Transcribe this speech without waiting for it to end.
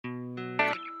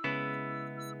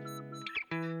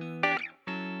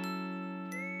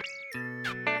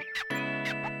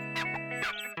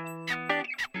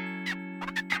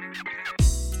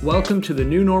Welcome to the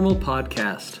New Normal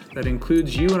podcast that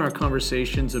includes you in our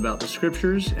conversations about the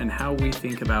scriptures and how we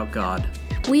think about God.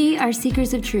 We are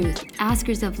seekers of truth,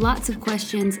 askers of lots of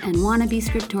questions, and wannabe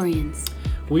scriptorians.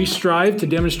 We strive to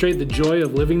demonstrate the joy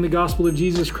of living the gospel of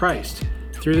Jesus Christ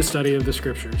through the study of the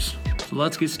scriptures. So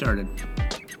let's get started.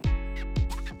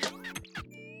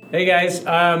 Hey guys,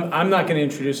 I'm not going to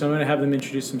introduce them. I'm going to have them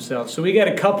introduce themselves. So we got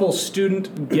a couple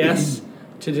student guests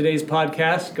to today's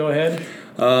podcast. Go ahead.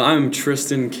 I'm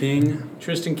Tristan King.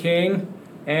 Tristan King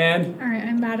and... All right,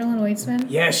 I'm Madeline Weitzman.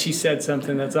 Yes, she said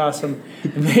something. That's awesome.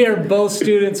 And they are both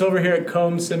students over here at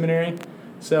Combs Seminary.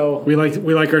 So We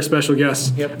like our special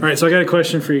guests. Yep. All right, so I got a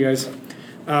question for you guys.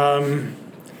 Do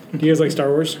you guys like Star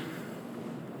Wars?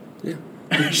 Yeah.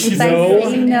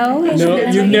 No,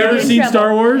 You've never seen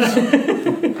Star Wars?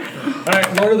 all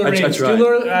right, Lord of the Rings. tried.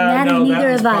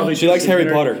 Neither have I. She likes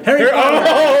Harry Potter. Harry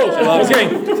Potter.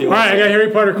 Okay. All right, I got a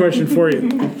Harry Potter question for you.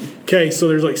 Okay, so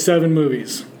there's like 7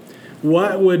 movies.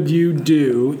 What would you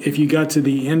do if you got to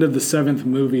the end of the 7th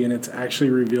movie and it's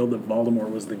actually revealed that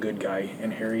Voldemort was the good guy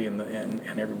and Harry and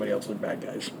everybody else were bad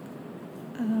guys?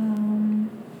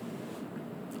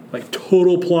 Like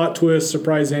total plot twist,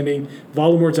 surprise ending.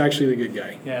 Voldemort's actually the good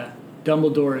guy. Yeah.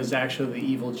 Dumbledore is actually the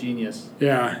evil genius.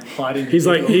 Yeah. Plotting. He's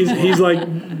like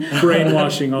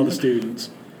brainwashing all the students.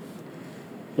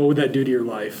 What would that do to your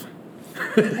life?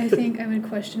 I think I would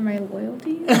question my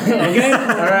loyalty. Okay. All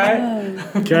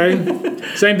right. Okay.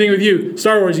 Same thing with you.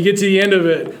 Star Wars, you get to the end of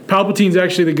it. Palpatine's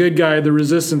actually the good guy. The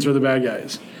Resistance are the bad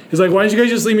guys. He's like, why don't you guys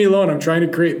just leave me alone? I'm trying to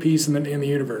create peace in the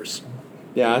universe.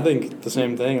 Yeah, I think the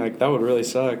same thing. Like, that would really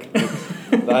suck.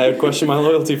 I would question my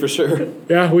loyalty for sure.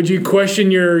 Yeah. Would you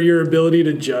question your ability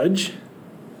to judge?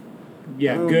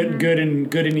 Yeah. Good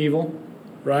and evil.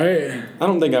 Right. I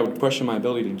don't think I would question my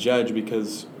ability to judge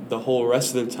because the whole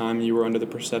rest of the time you were under the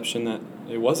perception that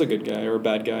it was a good guy or a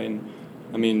bad guy. And,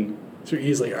 I mean... So you're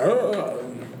easily,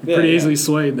 easily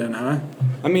swayed then, huh?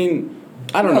 I mean...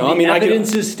 I don't know. I mean,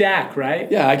 evidence is stacked,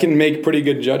 right? Yeah, I can make pretty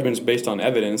good judgments based on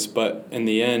evidence, but in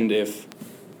the end, if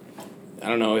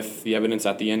the evidence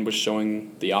at the end was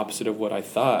showing the opposite of what I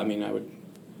thought, I mean, I would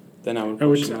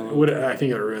question my loyalty. I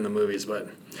think it would ruin the movies, but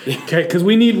okay, because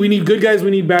we need good guys,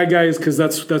 we need bad guys, because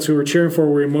that's who we're cheering for.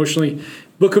 We're emotionally.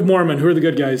 Book of Mormon. Who are the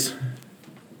good guys?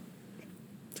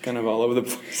 It's kind of all over the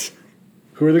place.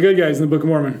 Who are the good guys in the Book of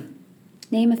Mormon?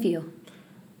 Name a few.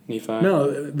 Nephi. No,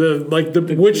 the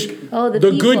people.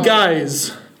 good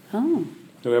guys. Oh.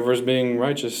 Whoever's being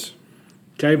righteous.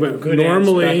 Okay, but Good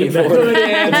normally Back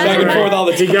and forth all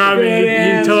the time. he got me.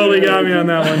 He totally got me on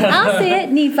that one. I'll say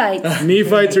it, Nephites.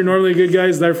 Nephites are normally good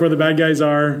guys, therefore the bad guys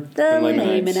are. The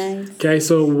Lamanites. Lamanites. Okay,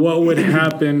 so what would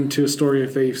happen to a story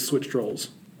if they switched roles?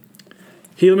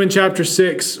 Helaman chapter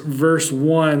 6, verse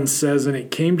 1 says, "And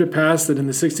it came to pass that in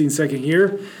the 62nd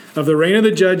year of the reign of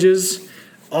the judges,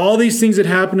 all these things had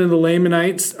happened to the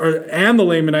Lamanites, and the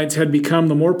Lamanites had become,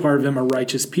 the more part of them, a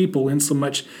righteous people,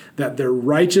 insomuch that their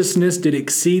righteousness did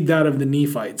exceed that of the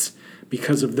Nephites,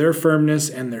 because of their firmness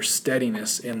and their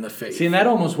steadiness in the faith." See, and that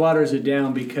almost waters it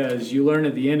down because you learn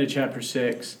at the end of chapter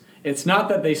 6, it's not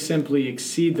that they simply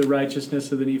exceed the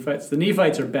righteousness of the Nephites. The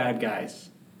Nephites are bad guys.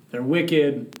 They're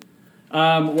wicked.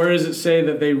 Where does it say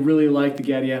that they really like the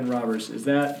Gadianton robbers? Is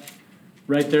that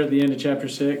right there at the end of chapter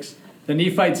 6? The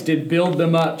Nephites did build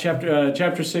them up.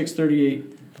 Chapter 6,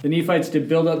 38. The Nephites did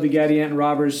build up the Gadianton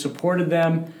robbers, supported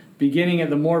them, beginning at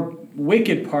the more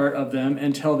wicked part of them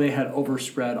until they had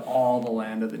overspread all the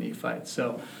land of the Nephites.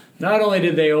 So not only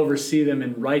did they oversee them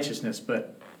in righteousness,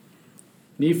 but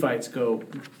Nephites go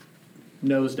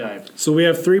nosedive. So we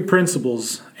have 3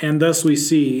 principles, and thus we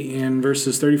see in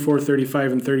verses 34,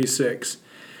 35, and 36.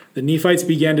 The Nephites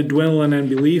began to dwindle in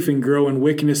unbelief and grow in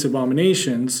wickedness and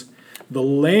abominations. The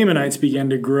Lamanites began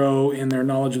to grow in their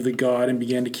knowledge of the God and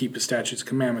began to keep His statutes and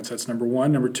commandments. That's number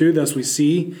 1. Number 2, thus we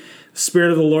see the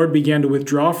Spirit of the Lord began to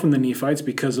withdraw from the Nephites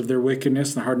because of their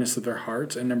wickedness and the hardness of their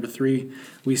hearts. And number 3,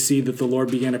 we see that the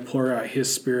Lord began to pour out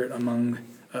His Spirit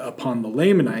upon the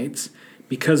Lamanites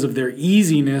because of their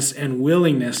easiness and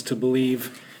willingness to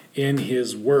believe in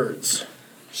His words.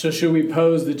 So should we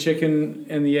pose the chicken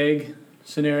and the egg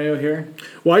scenario here?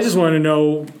 Well, I just want to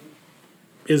know,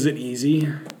 is it easy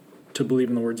to believe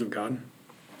in the words of God?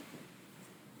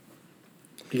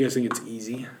 You guys think it's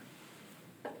easy?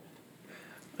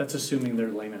 That's assuming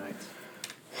they're Lamanites.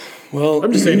 Well,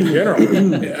 I'm just saying in general.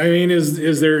 I mean,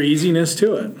 is there easiness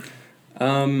to it?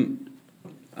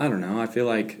 I don't know. I feel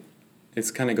like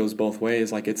it kind of goes both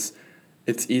ways. Like it's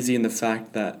easy in the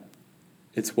fact that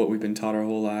it's what we've been taught our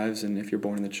whole lives, and if you're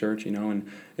born in the church, and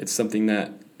it's something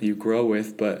that you grow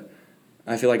with. But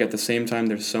I feel like at the same time,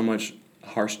 there's so much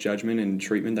harsh judgment and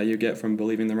treatment that you get from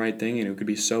believing the right thing, and it could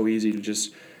be so easy to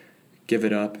just give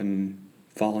it up and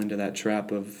fall into that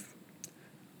trap of,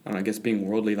 I don't know, I guess being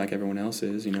worldly like everyone else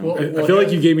is, you know. Well, I feel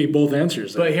like you gave me both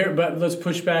answers there. But let's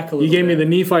push back a little. You gave me the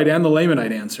Nephite and the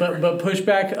Lamanite answer. But push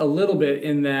back a little bit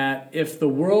in that if the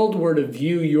world were to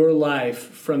view your life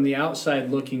from the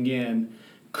outside looking in,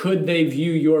 could they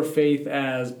view your faith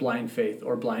as blind faith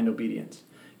or blind obedience?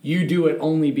 You do it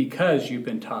only because you've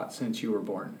been taught since you were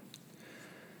born.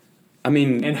 I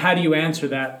mean... And how do you answer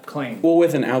that claim? Well,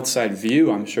 with an outside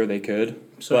view, I'm sure they could.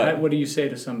 So what do you say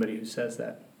to somebody who says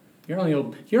that? You're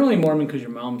only Mormon because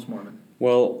your mom's Mormon.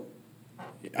 Well,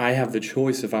 I have the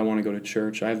choice if I want to go to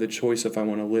church. I have the choice if I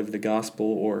want to live the gospel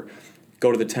or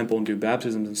go to the temple and do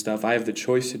baptisms and stuff. I have the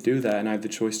choice to do that, and I have the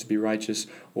choice to be righteous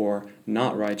or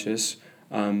not righteous.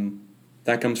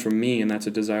 That comes from me, and that's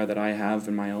a desire that I have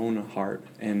in my own heart.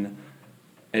 And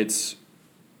it's,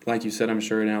 like you said, I'm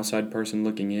sure an outside person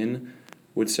looking in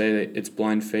would say that it's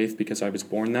blind faith because I was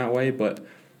born that way, but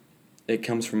it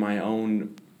comes from my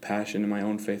own passion and my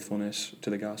own faithfulness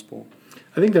to the gospel.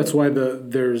 I think that's why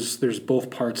there's both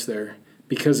parts there,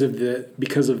 because of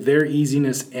their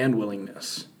easiness and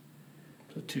willingness.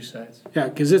 So two sides. Yeah,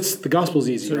 because the gospel's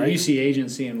easy, so right? You see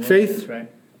agency and willingness, faith, right?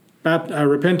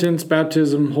 Repentance,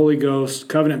 baptism, Holy Ghost,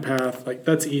 covenant path, like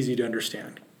that's easy to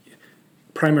understand.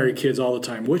 Primary kids all the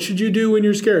time. What should you do when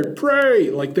you're scared? Pray!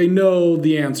 Like they know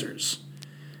the answers.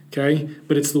 Okay?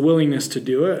 But it's the willingness to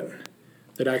do it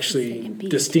that actually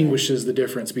distinguishes the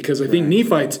difference. Because I think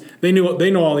Nephites, they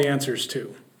know all the answers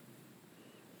too.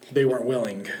 They weren't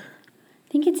willing.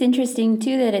 I think it's interesting,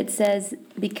 too, that it says,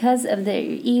 because of their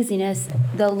easiness,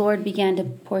 the Lord began to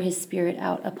pour his Spirit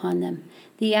out upon them.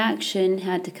 The action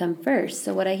had to come first.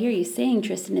 So what I hear you saying,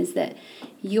 Tristan, is that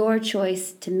your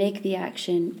choice to make the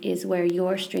action is where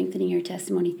you're strengthening your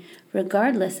testimony,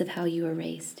 regardless of how you were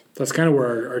raised. That's kind of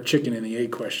where our chicken and the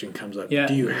egg question comes up. Yeah.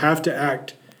 Do you have to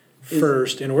act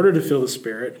first in order to feel the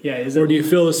Spirit? Yeah. Or do you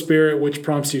feel the Spirit which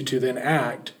prompts you to then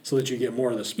act so that you get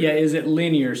more of the Spirit? Yeah, is it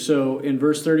linear? So in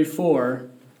verse 34,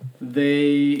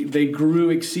 they grew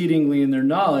exceedingly in their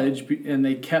knowledge, and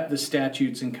they kept the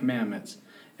statutes and commandments.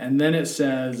 And then it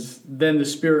says, then the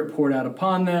Spirit poured out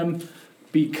upon them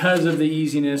because of the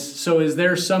easiness. So is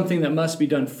there something that must be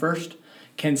done first?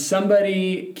 Can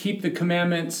somebody keep the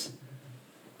commandments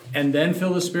and then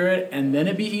feel the Spirit and then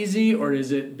it be easy? Or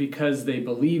is it because they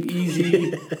believe easy?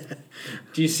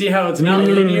 Do you see how it's not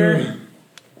linear?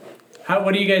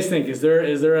 What do you guys think? Is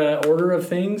there an order of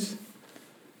things?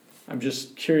 I'm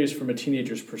just curious from a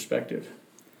teenager's perspective.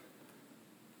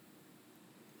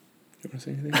 You want to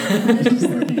say anything? I was just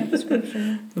looking at the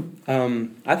scripture.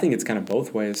 I think it's kind of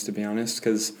both ways, to be honest,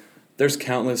 because there's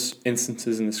countless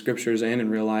instances in the scriptures and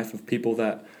in real life of people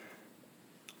that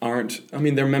aren't,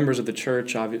 they're members of the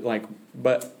church,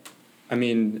 but,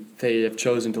 they have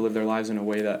chosen to live their lives in a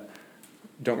way that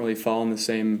don't really fall in the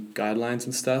same guidelines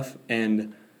and stuff,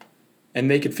 and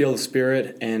they could feel the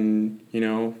Spirit, and,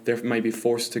 they might be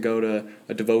forced to go to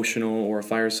a devotional or a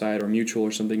fireside or mutual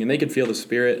or something, and they could feel the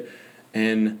Spirit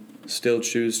and still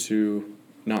choose to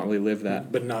not really live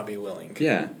that. But not be willing.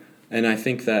 Yeah. And I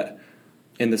think that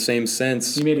in the same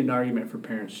sense... You made an argument for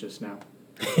parents just now.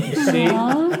 See?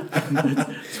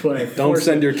 That's why I don't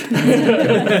send your kids.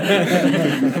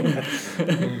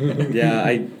 Yeah,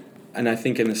 I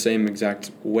think in the same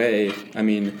exact way,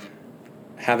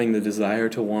 having the desire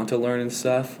to want to learn and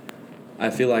stuff, I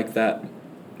feel like that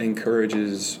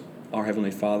encourages our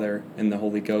Heavenly Father and the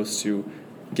Holy Ghost to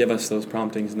give us those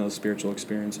promptings and those spiritual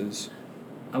experiences.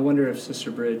 I wonder if,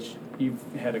 Sister Bridge, you've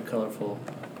had a colorful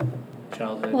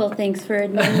childhood. Well, thanks for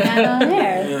admitting that on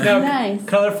there. No, Nice.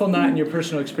 Colorful not in your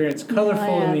personal experience,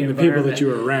 colorful in the environment. The people that you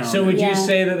were around. So would you Yeah.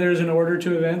 say that there's an order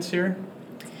to events here?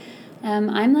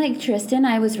 I'm like Tristan.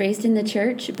 I was raised in the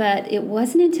church, but it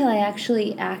wasn't until I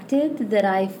actually acted that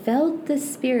I felt the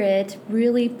Spirit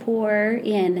really pour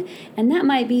in. And that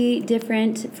might be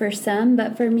different for some,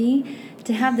 but for me,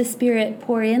 to have the Spirit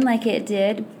pour in like it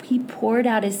did, he poured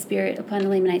out his Spirit upon the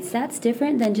Lamanites. That's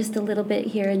different than just a little bit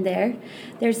here and there.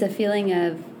 There's a feeling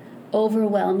of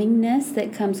overwhelmingness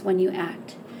that comes when you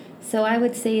act. So I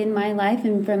would say in my life,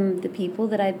 and from the people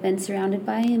that I've been surrounded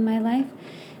by in my life,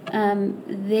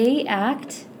 they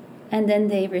act and then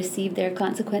they receive their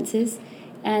consequences.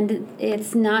 And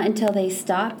it's not until they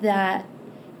stop that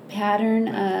pattern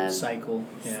of cycle,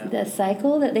 the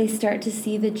cycle that they start to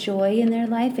see the joy in their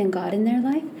life and God in their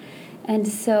life. And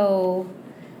so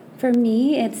for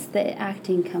me, it's the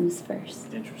acting comes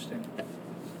first. Interesting.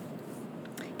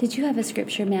 Did you have a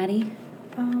scripture, Maddie?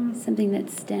 Something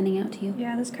that's standing out to you?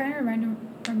 Yeah, this kind of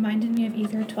reminded me of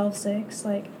Ether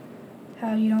 12:6.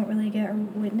 how you don't really get a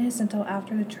witness until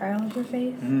after the trial of your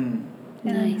faith. Mm.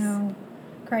 And Nice. how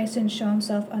Christ didn't show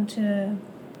himself unto,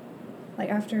 like,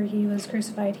 after he was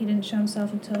crucified, he didn't show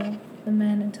himself until the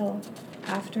men until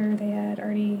after they had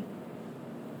already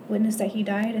witnessed that he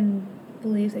died and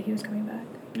believed that he was coming back.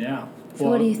 Yeah. So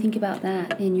what do you think about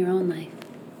that in your own life?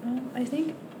 I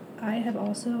think I have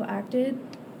also acted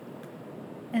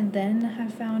and then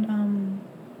have found,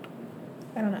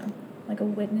 I don't know, like a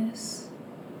witness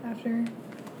after.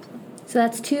 So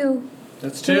that's two.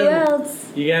 That's Who two.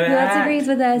 else? You gotta Who else act. agrees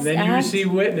with us? Then you Act.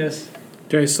 receive witness.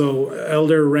 Okay, so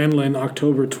Elder Renlin,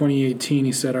 October 2018,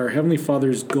 he said, our Heavenly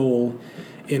Father's goal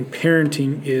in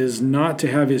parenting is not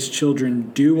to have his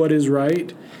children do what is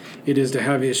right. It is to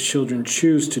have his children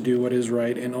choose to do what is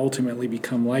right and ultimately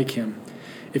become like him.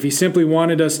 If he simply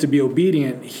wanted us to be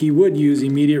obedient, he would use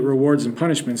immediate rewards and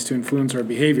punishments to influence our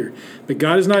behavior. But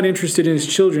God is not interested in his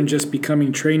children just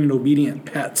becoming trained and obedient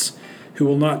pets who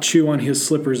will not chew on his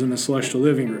slippers in the celestial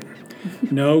living room.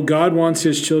 No, God wants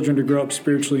his children to grow up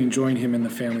spiritually and join him in the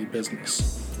family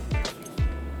business.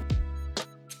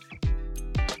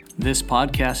 This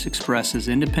podcast expresses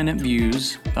independent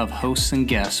views of hosts and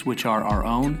guests, which are our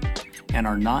own and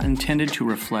are not intended to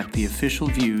reflect the official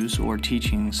views or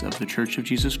teachings of the Church of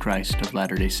Jesus Christ of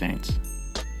Latter-day Saints.